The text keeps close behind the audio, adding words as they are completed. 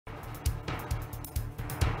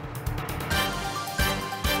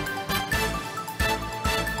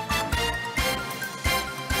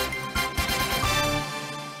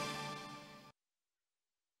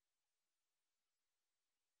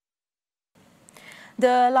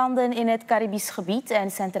De landen in het Caribisch gebied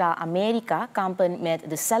en Centraal-Amerika kampen met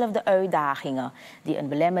dezelfde uitdagingen die een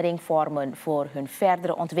belemmering vormen voor hun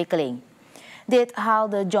verdere ontwikkeling. Dit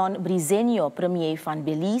haalde John Briceño, premier van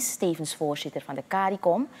Belize, tevens voorzitter van de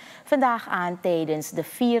Caricom, vandaag aan tijdens de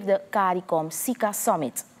 4e Caricom SICA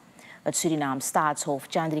Summit. Het Surinaams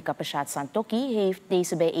staatshoofd Chandrika Prasad Santokhi heeft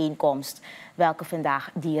deze bijeenkomst, welke vandaag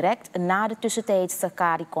direct na de tussentijdse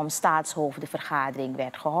Caricom staatshoofdenvergadering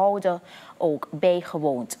werd gehouden, ook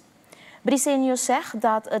bijgewoond. Briceño zegt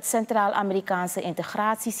dat het Centraal-Amerikaanse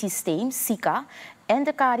integratiesysteem SICA en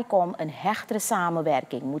de Caricom een hechtere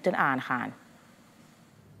samenwerking moeten aangaan.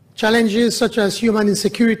 Challenges such as human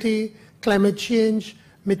insecurity, climate change,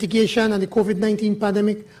 mitigation and the COVID-19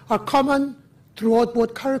 pandemic are common throughout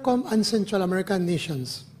both Caricom and Central American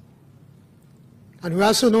nations. And we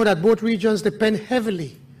also know that both regions depend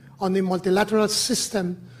heavily on the multilateral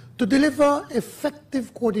system to deliver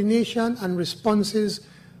effective coordination and responses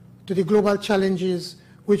to the global challenges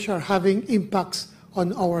which are having impacts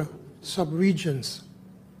on our sub-regions.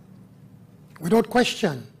 Without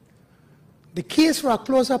question, the case for a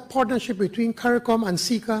closer partnership between Caricom and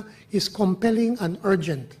SICA is compelling and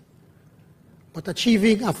urgent. But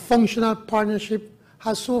achieving a functional partnership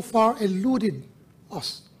has so far eluded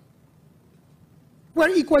us.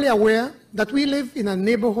 We're equally aware that we live in a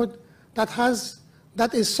neighborhood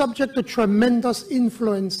that is subject to tremendous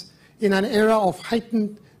influence in an era of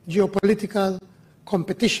heightened geopolitical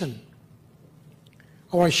competition.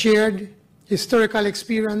 Our shared historical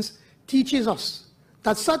experience teaches us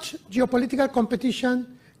that such geopolitical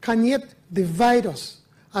competition can yet divide us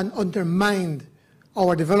and undermine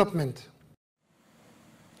our development.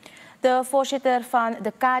 De voorzitter van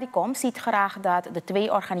de Caricom ziet graag dat de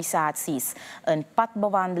twee organisaties een pad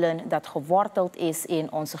bewandelen dat geworteld is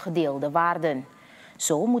in onze gedeelde waarden.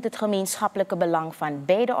 Zo moet het gemeenschappelijke belang van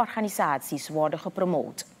beide organisaties worden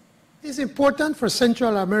gepromoot. It is important for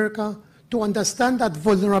Central America to understand that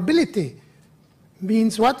vulnerability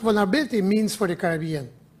means what vulnerability means for the Caribbean.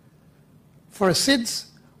 For SIDS,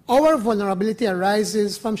 our vulnerability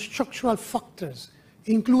arises from structural factors,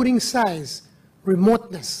 including size,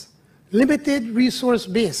 remoteness, limited resource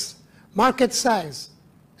base, market size,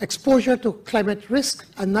 exposure to climate risk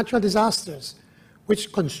and natural disasters,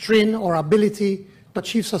 which constrain our ability to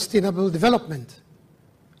achieve sustainable development.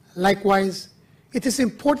 Likewise, it is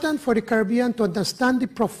important for the Caribbean to understand the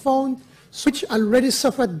profound, which already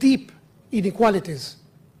suffer deep inequalities.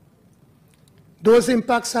 Those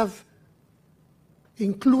impacts have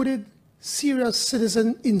included serious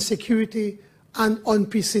citizen insecurity and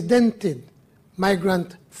unprecedented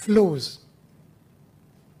migrant flows.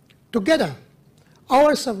 Together,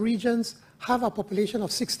 our sub-regions have a population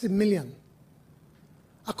of 60 million,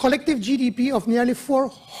 a collective GDP of nearly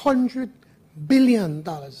 $400 billion.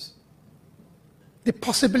 The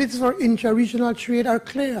possibilities for intra-regional trade are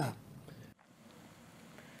clear.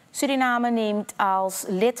 Suriname neemt als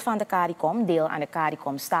lid van de Caricom deel aan de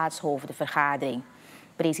Caricom staatshoofdenvergadering.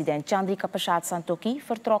 President Chandrika Prasad Santokhi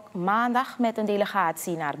vertrok maandag met een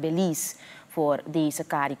delegatie naar Belize voor deze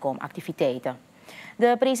Caricom-activiteiten.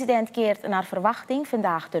 De president keert naar verwachting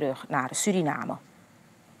vandaag terug naar Suriname.